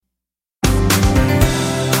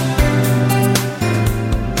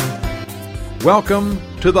Welcome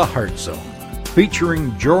to the Heart Zone,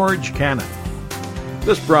 featuring George Cannon.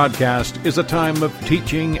 This broadcast is a time of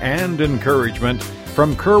teaching and encouragement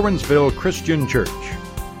from Curwensville Christian Church.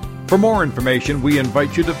 For more information, we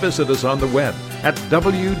invite you to visit us on the web at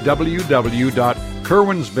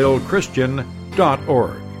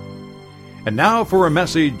www.curwensvillechristian.org. And now for a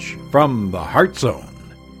message from the Heart Zone.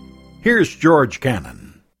 Here's George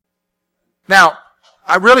Cannon. Now,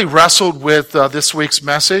 I really wrestled with this week's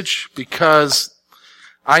message because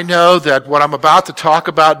I know that what I'm about to talk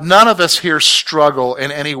about, none of us here struggle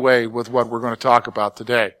in any way with what we're going to talk about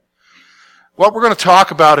today. What we're going to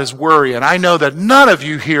talk about is worry, and I know that none of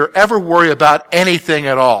you here ever worry about anything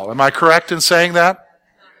at all. Am I correct in saying that?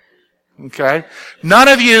 Okay. None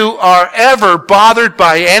of you are ever bothered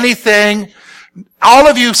by anything. All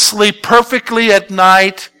of you sleep perfectly at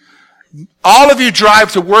night. All of you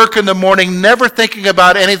drive to work in the morning never thinking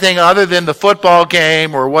about anything other than the football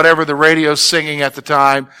game or whatever the radio's singing at the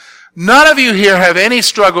time. None of you here have any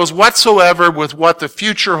struggles whatsoever with what the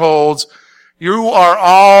future holds. You are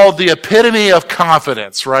all the epitome of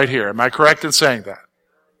confidence right here. Am I correct in saying that?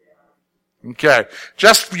 Okay.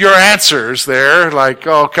 Just your answers there, like,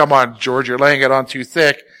 oh, come on, George, you're laying it on too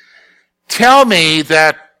thick. Tell me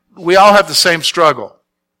that we all have the same struggle.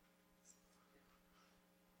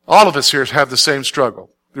 All of us here have the same struggle.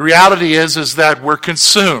 The reality is that we're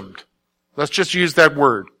consumed. Let's just use that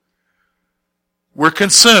word. We're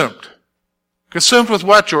consumed. Consumed with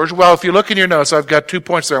what, George? Well, if you look in your notes, I've got 2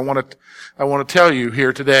 points there I want to tell you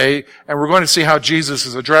here today, and we're going to see how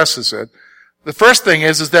Jesus addresses it. The first thing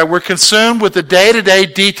is that we're consumed with the day-to-day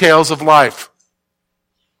details of life.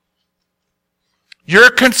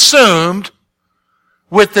 You're consumed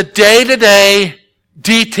with the day-to-day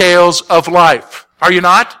details of life. Are you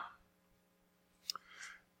not?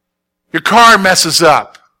 Your car messes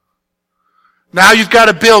up. Now you've got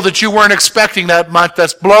a bill that you weren't expecting that month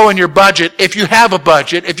that's blowing your budget, if you have a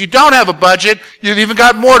budget. If you don't have a budget, you've even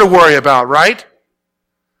got more to worry about, right?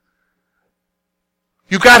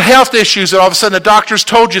 You've got health issues and all of a sudden the doctor's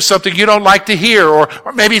told you something you don't like to hear, or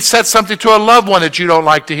maybe it said something to a loved one that you don't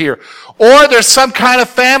like to hear. Or there's some kind of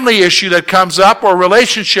family issue that comes up, or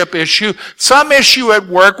relationship issue, some issue at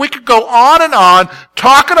work. We could go on and on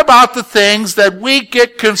talking about the things that we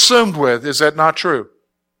get consumed with. Is that not true?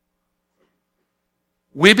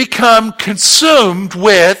 We become consumed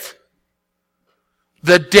with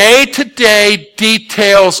the day-to-day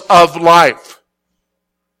details of life.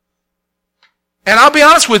 And I'll be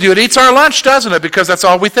honest with you, it eats our lunch, doesn't it? Because that's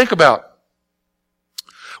all we think about.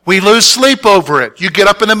 We lose sleep over it. You get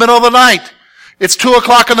up in the middle of the night. It's 2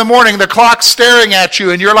 o'clock in the morning. The clock's staring at you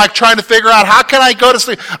and you're like trying to figure out, how can I go to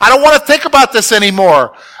sleep? I don't want to think about this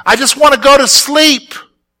anymore. I just want to go to sleep.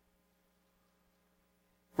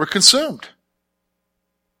 We're consumed.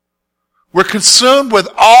 We're consumed with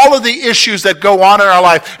all of the issues that go on in our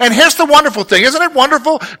life. And here's the wonderful thing. Isn't it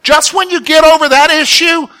wonderful? Just when you get over that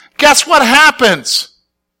issue, guess what happens?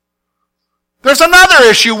 There's another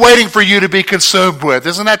issue waiting for you to be consumed with.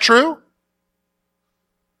 Isn't that true?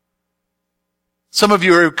 Some of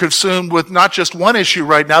you are consumed with not just one issue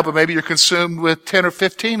right now, but maybe you're consumed with 10 or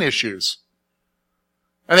 15 issues.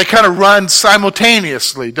 And they kind of run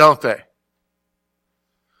simultaneously, don't they?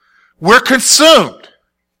 We're consumed.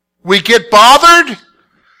 We get bothered,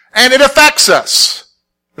 and it affects us.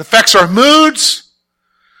 It affects our moods.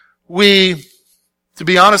 To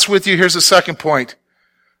be honest with you, here's the second point.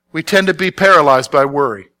 We tend to be paralyzed by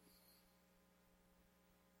worry.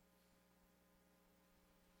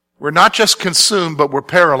 We're not just consumed, but we're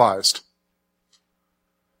paralyzed.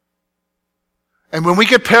 And when we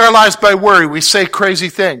get paralyzed by worry, we say crazy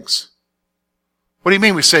things. What do you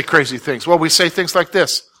mean we say crazy things? Well, we say things like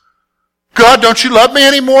this. God, don't you love me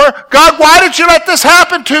anymore? God, why did you let this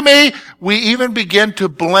happen to me? We even begin to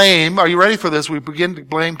blame, are you ready for this? We begin to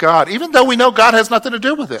blame God, even though we know God has nothing to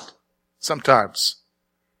do with it sometimes.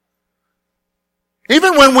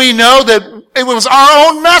 Even when we know that it was our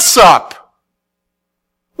own mess up.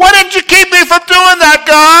 Why didn't you keep me from doing that,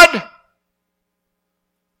 God?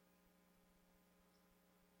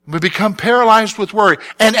 We become paralyzed with worry.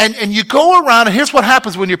 And you go around, and here's what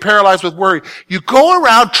happens when you're paralyzed with worry. You go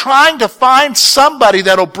around trying to find somebody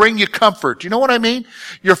that'll bring you comfort. Do you know what I mean?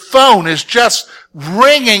 Your phone is just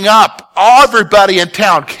ringing up everybody in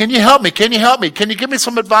town. Can you help me? Can you help me? Can you give me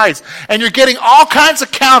some advice? And you're getting all kinds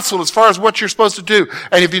of counsel as far as what you're supposed to do.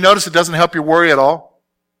 And if you notice, it doesn't help your worry at all.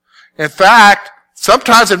 In fact,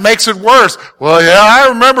 sometimes it makes it worse. Well, yeah, I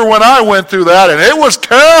remember when I went through that and it was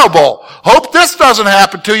terrible. Hope this doesn't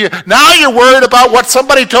happen to you. Now you're worried about what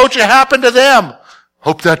somebody told you happened to them.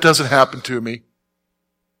 Hope that doesn't happen to me.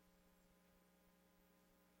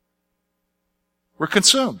 We're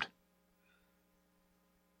consumed.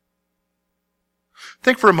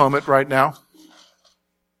 Think for a moment right now.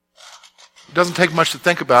 It doesn't take much to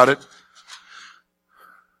think about it.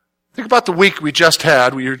 Think about the week we just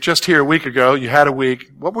had. We were just here a week ago. You had a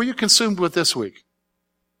week. What were you consumed with this week?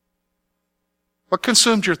 What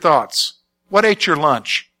consumed your thoughts? What ate your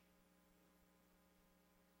lunch?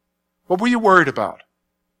 What were you worried about?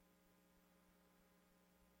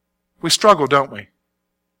 We struggle, don't we?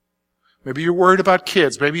 Maybe you're worried about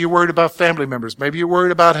kids. Maybe you're worried about family members. Maybe you're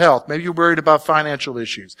worried about health. Maybe you're worried about financial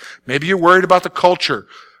issues. Maybe you're worried about the culture.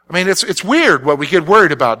 I mean, it's weird what we get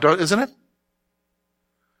worried about, isn't it?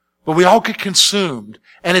 But we all get consumed.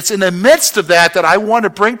 And it's in the midst of that I want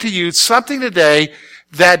to bring to you something today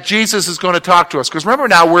that Jesus is going to talk to us. Because remember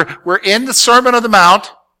now, we're in the Sermon on the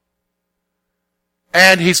Mount.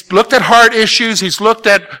 And he's looked at heart issues. He's looked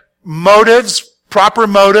at motives, proper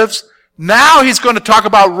motives. Now he's going to talk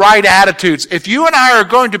about right attitudes. If you and I are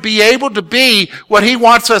going to be able to be what he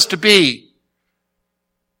wants us to be,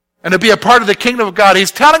 and to be a part of the kingdom of God,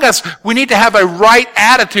 he's telling us we need to have a right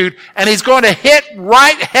attitude, and he's going to hit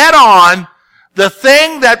right head on the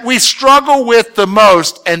thing that we struggle with the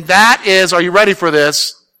most, and that is, are you ready for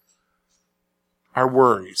this? Our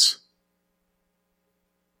worries.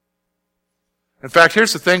 In fact,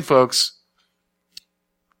 here's the thing, folks.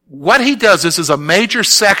 What he does, this is a major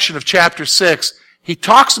section of chapter 6. He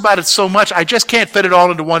talks about it so much, I just can't fit it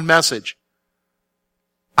all into one message.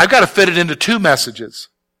 I've got to fit it into 2 messages.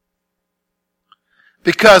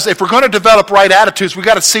 Because if we're going to develop right attitudes, we've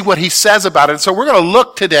got to see what he says about it. So we're going to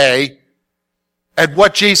look today at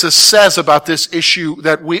what Jesus says about this issue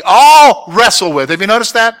that we all wrestle with. Have you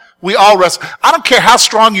noticed that? We all wrestle. I don't care how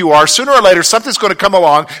strong you are, sooner or later something's going to come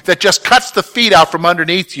along that just cuts the feet out from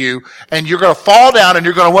underneath you, and you're going to fall down and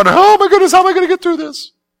you're going to wonder, oh my goodness, how am I going to get through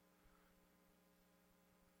this?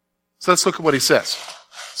 So let's look at what he says.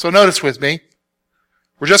 So notice with me,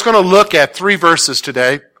 we're just going to look at 3 verses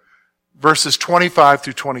today, verses 25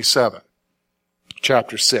 through 27,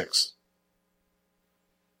 chapter 6.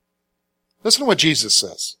 Listen to what Jesus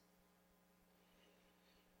says.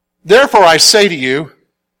 Therefore I say to you,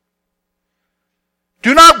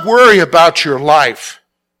 do not worry about your life,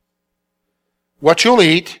 what you'll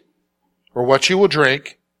eat or what you will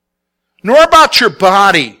drink, nor about your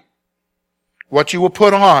body, what you will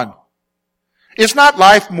put on. Is not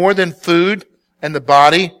life more than food, and the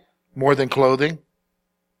body more than clothing?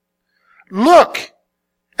 Look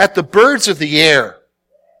at the birds of the air,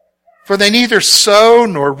 for they neither sow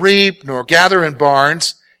nor reap nor gather in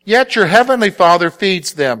barns, yet your heavenly Father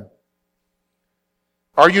feeds them.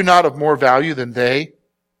 Are you not of more value than they?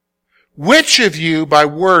 Which of you, by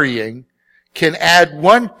worrying, can add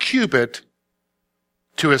 1 cubit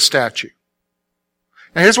to his stature?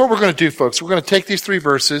 Now here's what we're going to do, folks. We're going to take these 3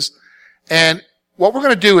 verses, and what we're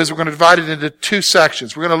going to do is we're going to divide it into 2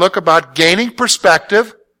 sections. We're going to look about gaining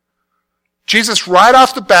perspective. Jesus, right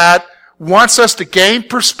off the bat, wants us to gain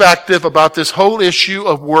perspective about this whole issue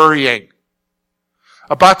of worrying,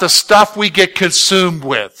 about the stuff we get consumed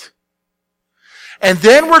with. And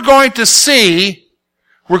then we're going to see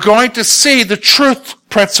the truth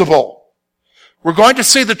principle. We're going to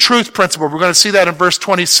see the truth principle. We're going to see that in verse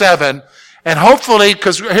 27. And hopefully,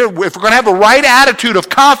 because if we're going to have a right attitude of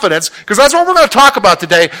confidence, because that's what we're going to talk about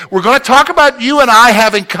today, we're going to talk about you and I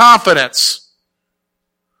having confidence.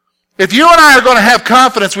 If you and I are going to have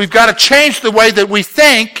confidence, we've got to change the way that we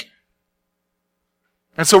think.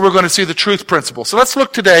 And so we're going to see the truth principle. So let's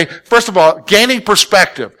look today, first of all, gaining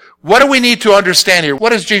perspective. What do we need to understand here?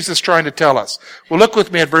 What is Jesus trying to tell us? Well, look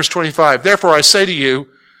with me at verse 25. Therefore I say to you,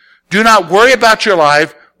 do not worry about your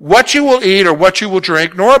life, what you will eat or what you will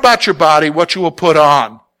drink, nor about your body, what you will put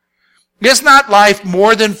on. Is not life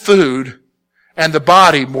more than food, and the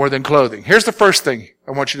body more than clothing? Here's the first thing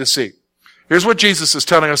I want you to see. Here's what Jesus is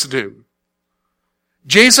telling us to do.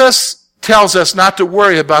 Jesus tells us not to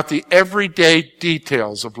worry about the everyday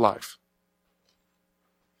details of life.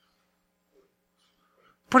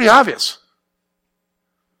 Pretty obvious.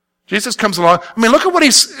 Jesus comes along. I mean, look at what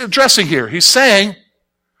he's addressing here. He's saying,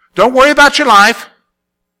 don't worry about your life.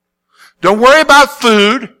 Don't worry about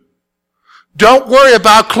food. Don't worry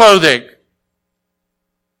about clothing.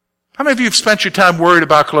 How many of you have spent your time worried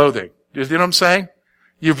about clothing? Do you know what I'm saying?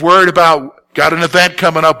 You've worried about, got an event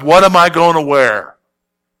coming up, what am I going to wear?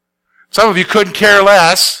 Some of you couldn't care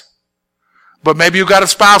less. But maybe you've got a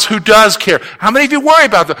spouse who does care. How many of you worry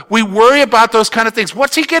about that? We worry about those kind of things.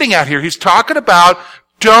 What's he getting at here? He's talking about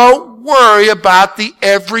don't worry about the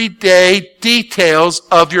everyday details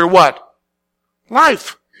of your what?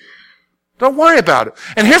 Life. Don't worry about it.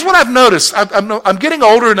 And here's what I've noticed. I'm getting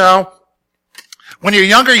older now. When you're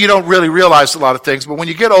younger, you don't really realize a lot of things, but when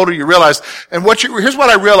you get older, you realize. And here's what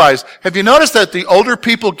I realized. Have you noticed that the older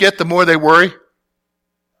people get, the more they worry?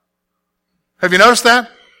 Have you noticed that?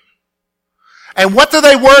 And what do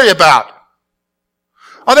they worry about?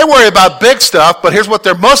 Oh, they worry about big stuff, but here's what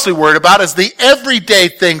they're mostly worried about is the everyday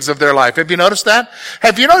things of their life. Have you noticed that?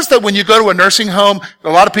 Have you noticed that when you go to a nursing home, a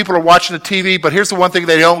lot of people are watching the TV, but here's the one thing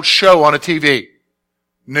they don't show on a TV.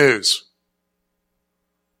 News.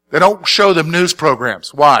 They don't show them news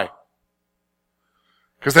programs. Why?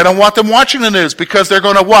 Because they don't want them watching the news, because they're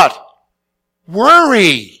going to what?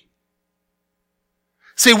 Worry.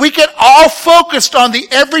 See, we get all focused on the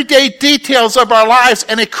everyday details of our lives,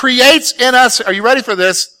 and it creates in us, are you ready for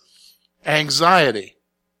this? Anxiety.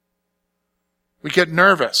 We get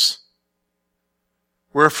nervous.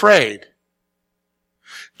 We're afraid.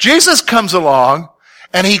 Jesus comes along,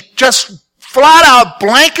 and he just flat out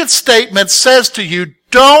blanket statement says to you,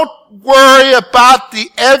 don't worry about the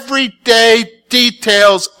everyday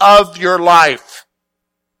details of your life.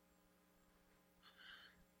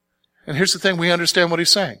 And here's the thing, we understand what he's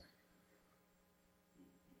saying.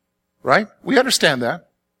 Right? We understand that.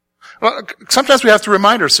 Well, sometimes we have to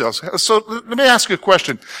remind ourselves. So let me ask you a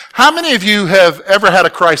question. How many of you have ever had a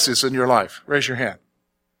crisis in your life? Raise your hand.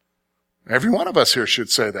 Every one of us here should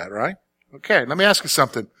say that, right? Okay, let me ask you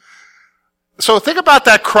something. So think about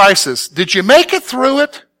that crisis. Did you make it through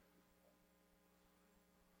it?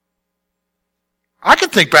 I can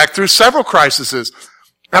think back through several crises.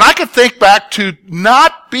 And I can think back to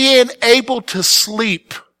not being able to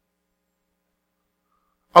sleep,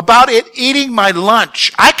 about it eating my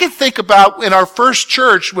lunch. I can think about in our first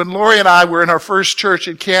church, when Lori and I were in our first church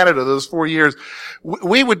in Canada, those 4 years,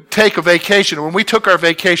 we would take a vacation. When we took our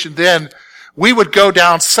vacation then, we would go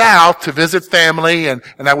down south to visit family, and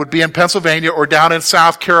that would be in Pennsylvania or down in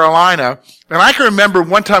South Carolina. And I can remember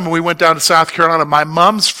one time when we went down to South Carolina, my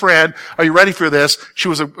mom's friend, are you ready for this? It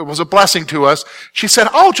was a blessing to us. She said,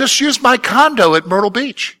 oh, just use my condo at Myrtle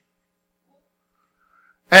Beach.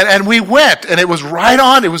 And we went, and it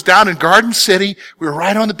was down in Garden City. We were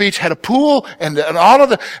right on the beach, had a pool, and all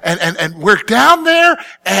of and we're down there,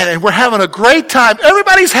 and we're having a great time.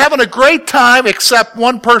 Everybody's having a great time except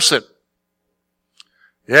one person.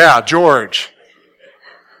 Yeah, George.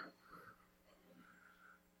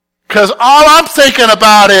 Because all I'm thinking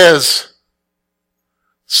about is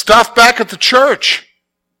stuff back at the church.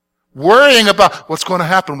 Worrying about what's going to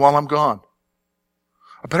happen while I'm gone.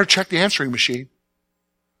 I better check the answering machine.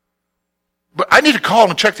 But I need to call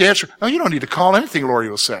and check the answer. No, you don't need to call anything, Lori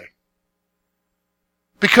will say.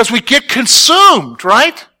 Because we get consumed,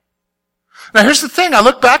 right? Now here's the thing. I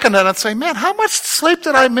look back on that and I say, man, how much sleep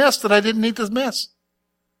did I miss that I didn't need to miss?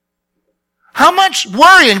 How much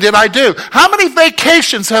worrying did I do? How many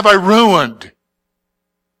vacations have I ruined?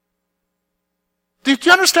 Do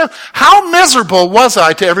you understand? How miserable was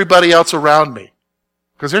I to everybody else around me?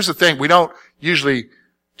 Because here's the thing, we don't usually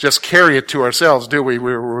just carry it to ourselves, do we?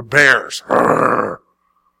 We're bears.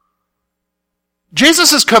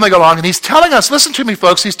 Jesus is coming along and he's telling us, listen to me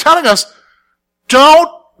folks, he's telling us,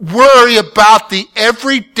 don't worry about the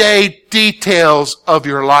everyday details of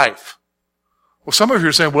your life. Well, some of you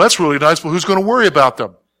are saying, well, that's really nice. Well, who's going to worry about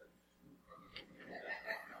them?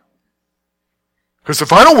 Because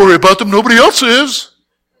if I don't worry about them, nobody else is.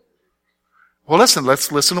 Well, listen,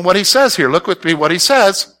 let's listen to what he says here. Look with me what he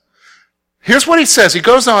says. Here's what he says. He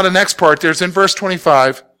goes on the next part. There's in verse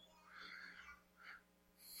 25.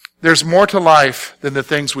 There's more to life than the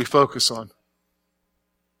things we focus on.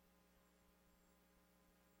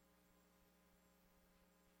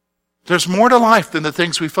 There's more to life than the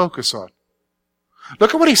things we focus on.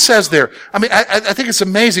 Look at what he says there. I mean, I think it's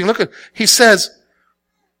amazing. He says,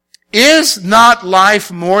 is not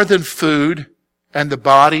life more than food and the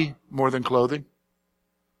body more than clothing?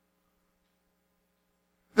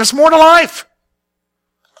 There's more to life.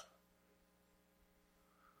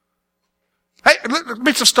 Hey, let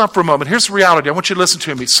me just stop for a moment. Here's the reality. I want you to listen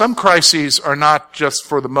to me. Some crises are not just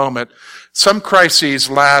for the moment. Some crises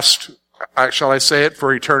last, shall I say it,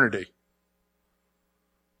 for eternity.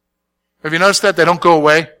 Have you noticed that? They don't go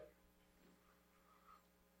away.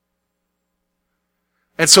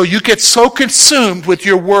 And so you get so consumed with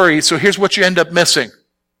your worry, so here's what you end up missing.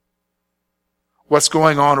 What's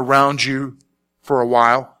going on around you for a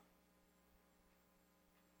while.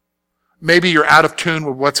 Maybe you're out of tune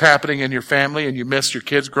with what's happening in your family and you miss your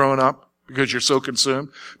kids growing up because you're so consumed.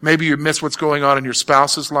 Maybe you miss what's going on in your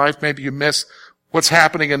spouse's life. Maybe you miss what's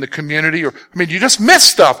happening in the community, you just miss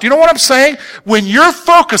stuff. Do you know what I'm saying? When you're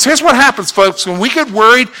focused, here's what happens, folks. When we get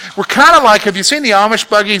worried, we're kind of like, have you seen the Amish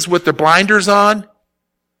buggies with the blinders on?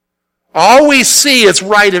 All we see is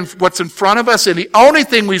right in what's in front of us, and the only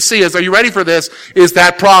thing we see is, are you ready for this, is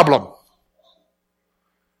that problem.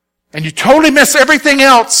 And you totally miss everything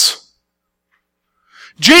else.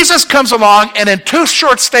 Jesus comes along and in 2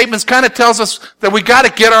 short statements kind of tells us that we got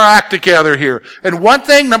to get our act together here. And one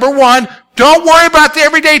thing, number 1, don't worry about the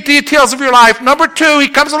everyday details of your life. Number 2, he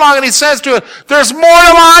comes along and he says to it, there's more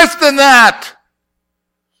to life than that.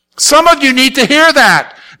 Some of you need to hear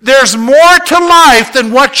that. There's more to life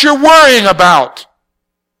than what you're worrying about.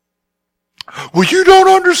 Well, you don't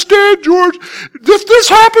understand, George. If this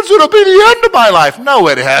happens, it'll be the end of my life. No,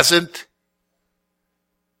 it hasn't.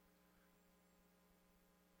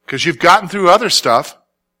 Because you've gotten through other stuff.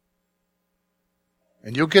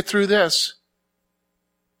 And you'll get through this.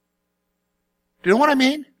 Do you know what I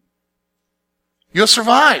mean? You'll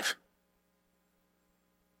survive.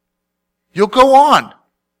 You'll go on.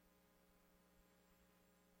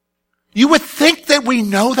 You would think that we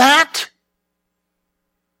know that?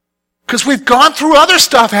 Because we've gone through other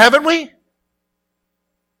stuff, haven't we?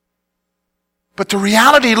 But the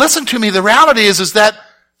reality, listen to me, the reality is that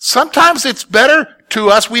sometimes it's better to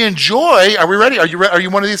us. We enjoy, are we ready? Are you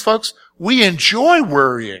one of these folks? We enjoy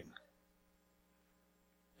worrying.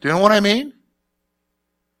 Do you know what I mean?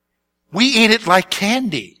 We eat it like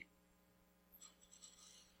candy.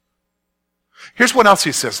 Here's what else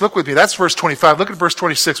he says. Look with me. That's verse 25. Look at verse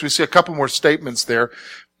 26. We see a couple more statements there.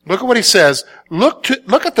 Look at what he says. Look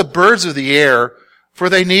at the birds of the air, for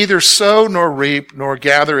they neither sow nor reap nor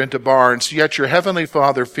gather into barns, yet your heavenly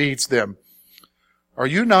Father feeds them. Are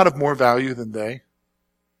you not of more value than they?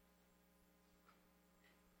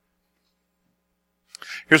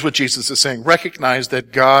 Here's what Jesus is saying. Recognize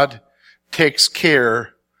that God takes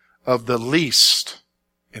care of the least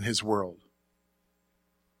in his world.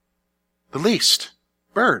 The least.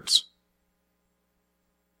 Birds.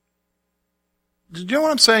 Do you know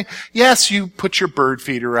what I'm saying? Yes, you put your bird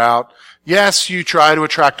feeder out. Yes, you try to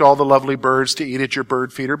attract all the lovely birds to eat at your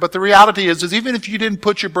bird feeder. But the reality is even if you didn't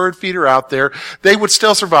put your bird feeder out there, they would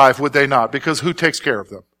still survive, would they not? Because who takes care of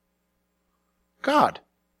them? God.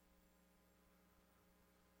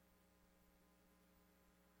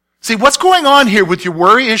 See, what's going on here with your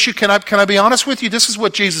worry issue, can I be honest with you? This is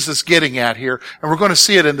what Jesus is getting at here, and we're going to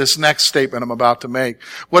see it in this next statement I'm about to make.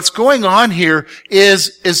 What's going on here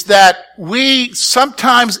is that we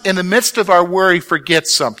sometimes in the midst of our worry forget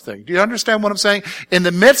something. Do you understand what I'm saying? In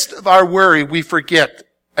the midst of our worry, we forget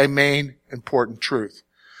a main important truth.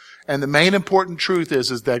 And the main important truth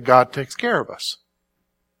is that God takes care of us.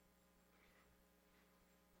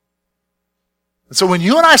 And so when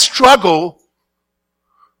you and I struggle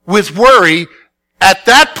with worry, at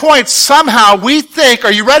that point somehow we think,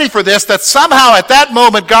 are you ready for this, that somehow at that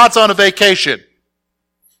moment God's on a vacation.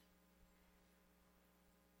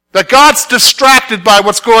 That God's distracted by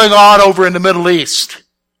what's going on over in the Middle East.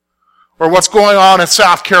 Or what's going on in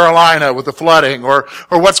South Carolina with the flooding. Or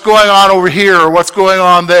what's going on over here. Or what's going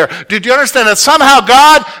on there. Do you understand that somehow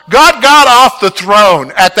God got off the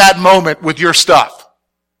throne at that moment with your stuff?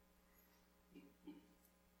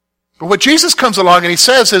 But what Jesus comes along and he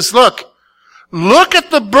says is, look at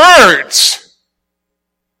the birds.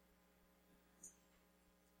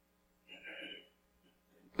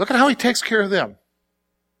 Look at how he takes care of them.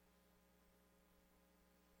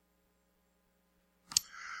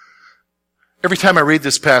 Every time I read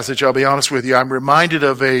this passage, I'll be honest with you, I'm reminded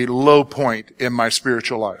of a low point in my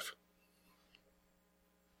spiritual life.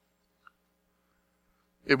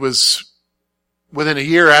 It was within a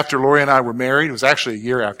year after Lori and I were married. It was actually a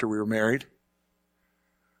year after we were married.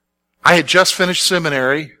 I had just finished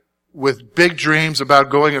seminary with big dreams about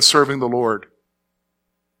going and serving the Lord.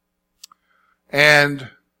 And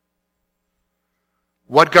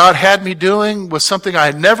what God had me doing was something I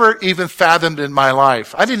had never even fathomed in my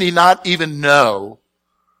life. I did not even know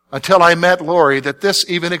until I met Lori that this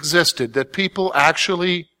even existed, that people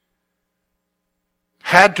actually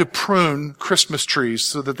had to prune Christmas trees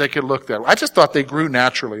so that they could look that way. I just thought they grew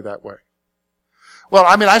naturally that way. Well,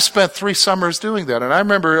 I spent 3 summers doing that. And I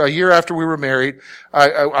remember a year after we were married,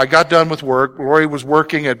 I got done with work. Lori was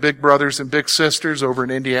working at Big Brothers and Big Sisters over in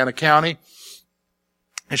Indiana County.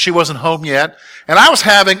 And she wasn't home yet. And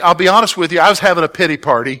I'll be honest with you, I was having a pity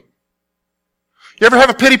party. You ever have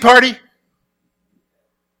a pity party?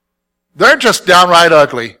 They're just downright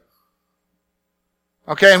ugly.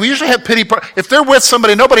 Okay, and we usually have pity parties. If they're with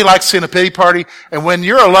somebody, nobody likes seeing a pity party. And when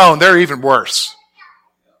you're alone, they're even worse.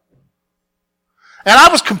 And I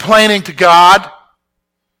was complaining to God.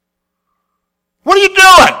 What are you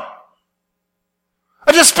doing?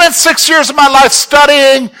 I just spent 6 years of my life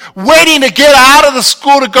studying, waiting to get out of the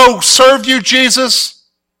school to go serve you, Jesus.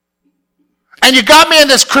 And you got me in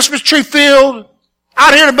this Christmas tree field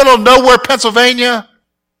out here in the middle of nowhere, Pennsylvania.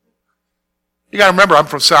 You got to remember, I'm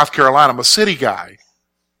from South Carolina. I'm a city guy.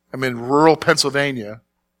 I'm in rural Pennsylvania,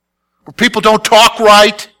 where people don't talk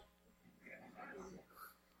right.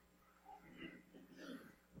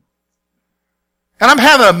 And I'm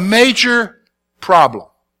having a major problem.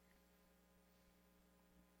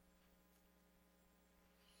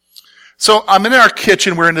 So I'm in our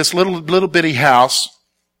kitchen. We're in this little bitty house.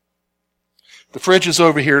 The fridge is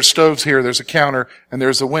over here, stove's here, there's a counter, and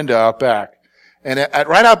there's a window out back. And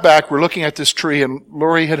right out back, we're looking at this tree, and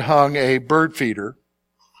Lori had hung a bird feeder,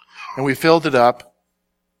 and we filled it up.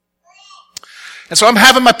 And so I'm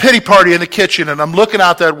having my pity party in the kitchen, and I'm looking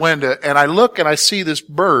out that window, and I look and I see this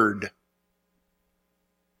bird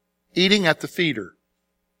eating at the feeder.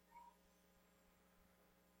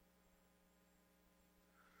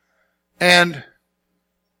 And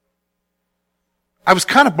I was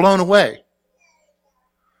kind of blown away.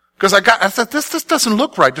 Because I thought, this doesn't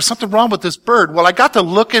look right. There's something wrong with this bird. Well, I got to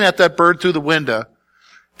looking at that bird through the window,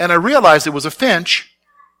 and I realized it was a finch.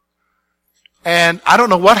 And I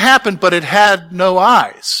don't know what happened, but it had no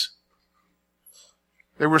eyes.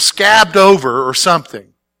 They were scabbed over or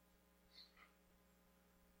something.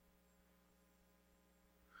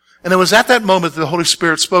 And it was at that moment that the Holy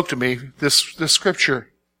Spirit spoke to me, this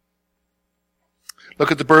scripture.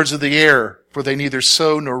 Look at the birds of the air, for they neither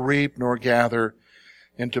sow nor reap nor gather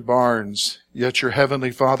into barns, yet your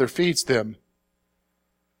heavenly Father feeds them.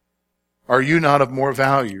 Are you not of more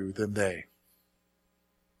value than they?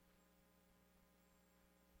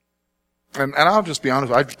 And I'll just be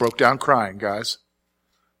honest, I broke down crying, guys.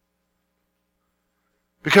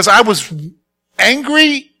 Because I was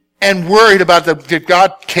angry and worried about did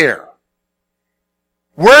God care?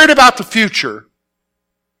 Worried about the future.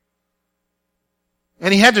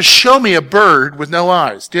 And he had to show me a bird with no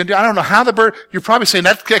eyes. I don't know how the bird, you're probably saying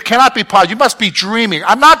that cannot be possible. You must be dreaming.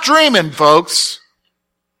 I'm not dreaming, folks.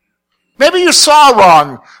 Maybe you saw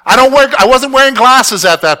wrong. I wasn't wearing glasses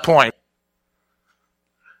at that point.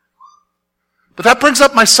 But that brings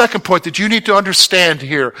up my second point that you need to understand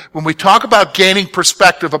here. When we talk about gaining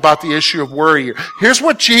perspective about the issue of worry, here's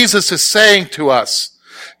what Jesus is saying to us.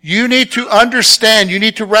 You need to understand, you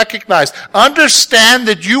need to recognize, understand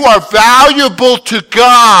that you are valuable to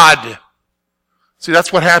God. See,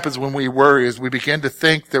 that's what happens when we worry, is we begin to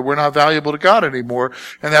think that we're not valuable to God anymore,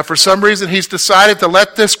 and that for some reason He's decided to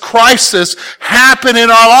let this crisis happen in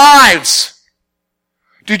our lives.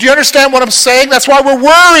 Did you understand what I'm saying? That's why we're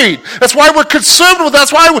worried. That's why we're consumed with it.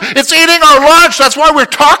 That's why it's eating our lunch. That's why we're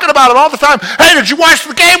talking about it all the time. Hey, did you watch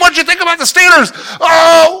the game? What did you think about the Steelers?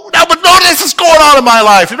 Oh, no, but no, this is going on in my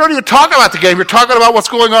life. You don't even talk about the game. You're talking about what's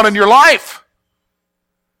going on in your life.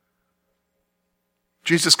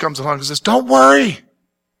 Jesus comes along and says, don't worry.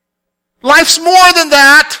 Life's more than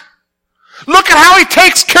that. Look at how He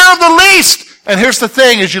takes care of the least. And here's the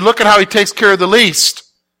thing, as you look at how He takes care of the least,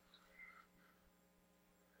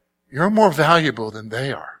 you're more valuable than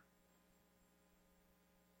they are.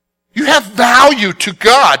 You have value to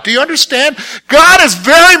God. Do you understand? God is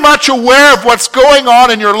very much aware of what's going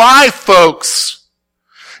on in your life, folks.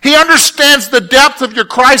 He understands the depth of your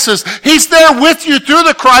crisis. He's there with you through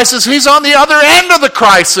the crisis. He's on the other end of the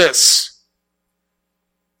crisis.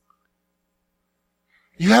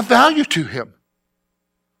 You have value to Him.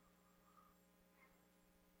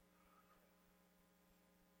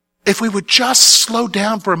 If we would just slow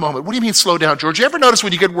down for a moment. What do you mean slow down, George? You ever notice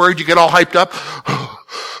when you get worried, you get all hyped up?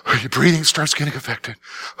 Your breathing starts getting affected.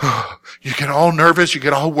 You get all nervous, you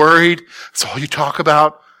get all worried. That's all you talk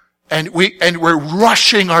about. And we're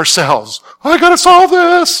rushing ourselves. I gotta solve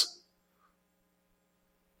this.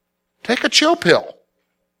 Take a chill pill.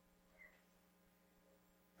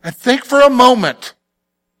 And think for a moment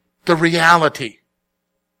the reality.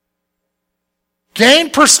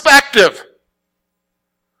 Gain perspective.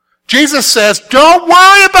 Jesus says, don't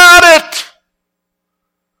worry about it.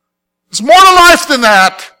 There's more to life than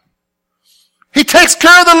that. He takes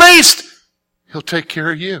care of the least. He'll take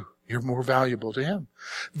care of you. You're more valuable to Him.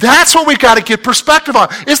 That's what we got to get perspective on.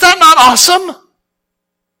 Is that not awesome?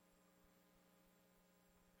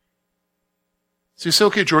 So you say,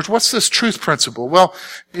 okay, George, what's this truth principle? Well,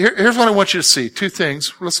 here's what I want you to see. Two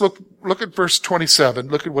things. Let's look at verse 27.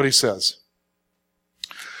 Look at what he says.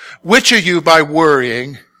 Which of you, by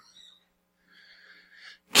worrying,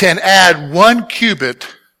 can add 1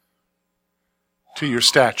 cubit to your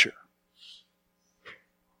stature?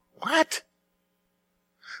 What?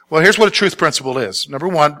 Well, here's what a truth principle is. Number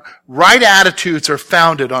one, right attitudes are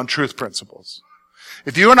founded on truth principles.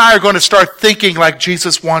 If you and I are going to start thinking like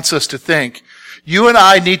Jesus wants us to think, you and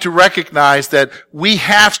I need to recognize that we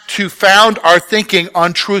have to found our thinking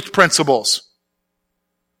on truth principles.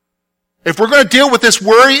 If we're going to deal with this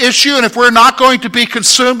worry issue, and if we're not going to be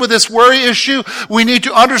consumed with this worry issue, we need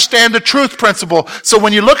to understand the truth principle. So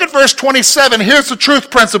when you look at verse 27, here's the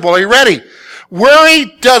truth principle. Are you ready? Worry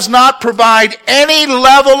does not provide any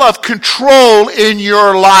level of control in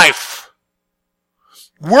your life.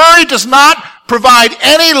 Worry does not provide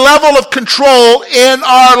any level of control in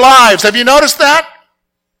our lives. Have you noticed that?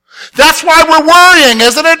 That's why we're worrying,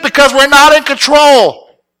 isn't it? Because we're not in control.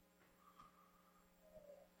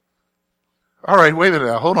 All right, wait a minute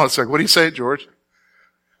now. Hold on a second. What do you say, George?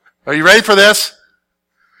 Are you ready for this?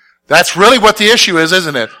 That's really what the issue is,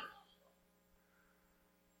 isn't it?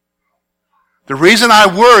 The reason I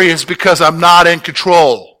worry is because I'm not in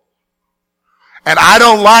control. And I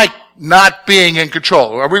don't like not being in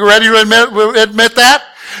control. Are we ready to admit that?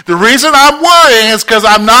 The reason I'm worrying is because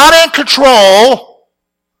I'm not in control.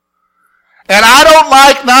 And I don't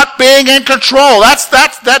like not being in control. Does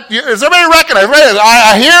everybody recognize?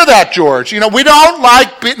 I hear that, George. You know, we don't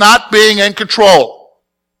like not being in control.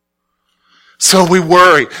 So we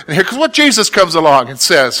worry. And here's what Jesus comes along and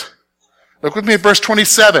says. Look with me at verse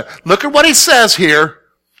 27. Look at what he says here.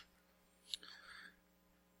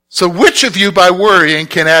 So which of you by worrying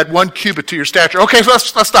can add 1 cubit to your stature? Okay, so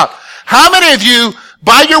let's stop. How many of you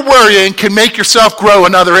by your worrying can make yourself grow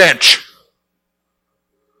another inch?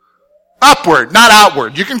 Upward, not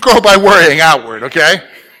outward. You can grow by worrying outward, okay?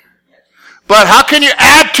 But how can you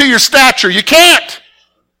add to your stature? You can't.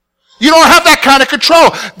 You don't have that kind of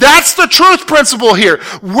control. That's the truth principle here.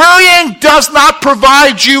 Worrying does not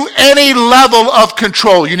provide you any level of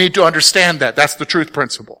control. You need to understand that. That's the truth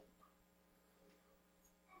principle.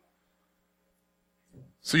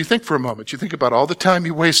 So you think for a moment. You think about all the time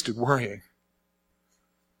you wasted worrying.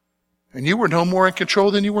 And you were no more in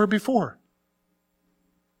control than you were before.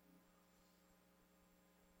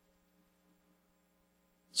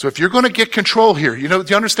 So if you're going to get control here, do you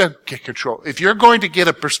understand? Get control. If you're going to get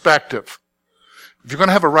a perspective, if you're going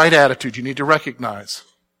to have a right attitude, you need to recognize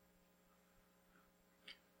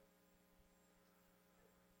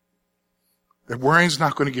that worrying's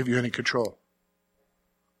not going to give you any control.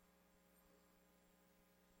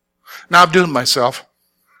 Now I'm doing myself.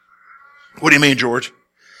 What do you mean, George?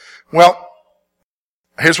 Well,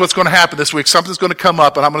 here's what's going to happen this week. Something's going to come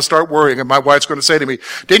up and I'm going to start worrying, and my wife's going to say to me,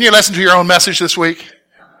 "Didn't you listen to your own message this week?"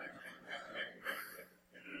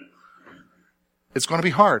 It's going to be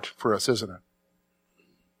hard for us, isn't it?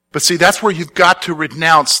 But see, that's where you've got to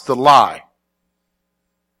renounce the lie.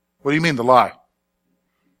 What do you mean, the lie?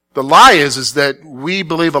 The lie is that we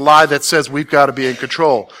believe a lie that says we've got to be in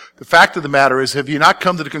control. The fact of the matter is, have you not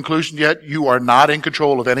come to the conclusion yet you are not in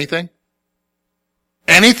control of anything?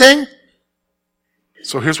 Anything?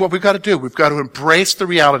 So here's what we've got to do. We've got to embrace the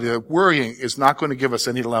reality that worrying is not going to give us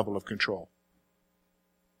any level of control.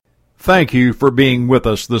 Thank you for being with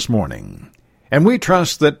us this morning. And we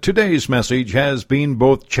trust that today's message has been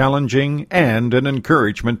both challenging and an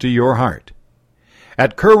encouragement to your heart.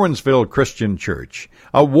 At Curwensville Christian Church,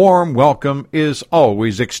 a warm welcome is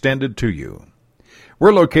always extended to you.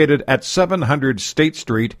 We're located at 700 State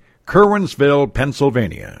Street, Curwensville,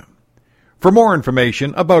 Pennsylvania. For more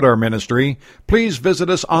information about our ministry, please visit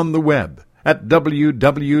us on the web at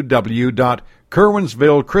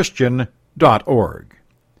www.curwensvillechristian.org.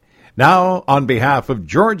 Now, on behalf of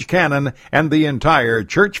George Cannon and the entire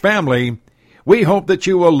church family, we hope that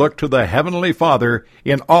you will look to the Heavenly Father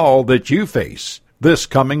in all that you face this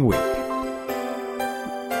coming week.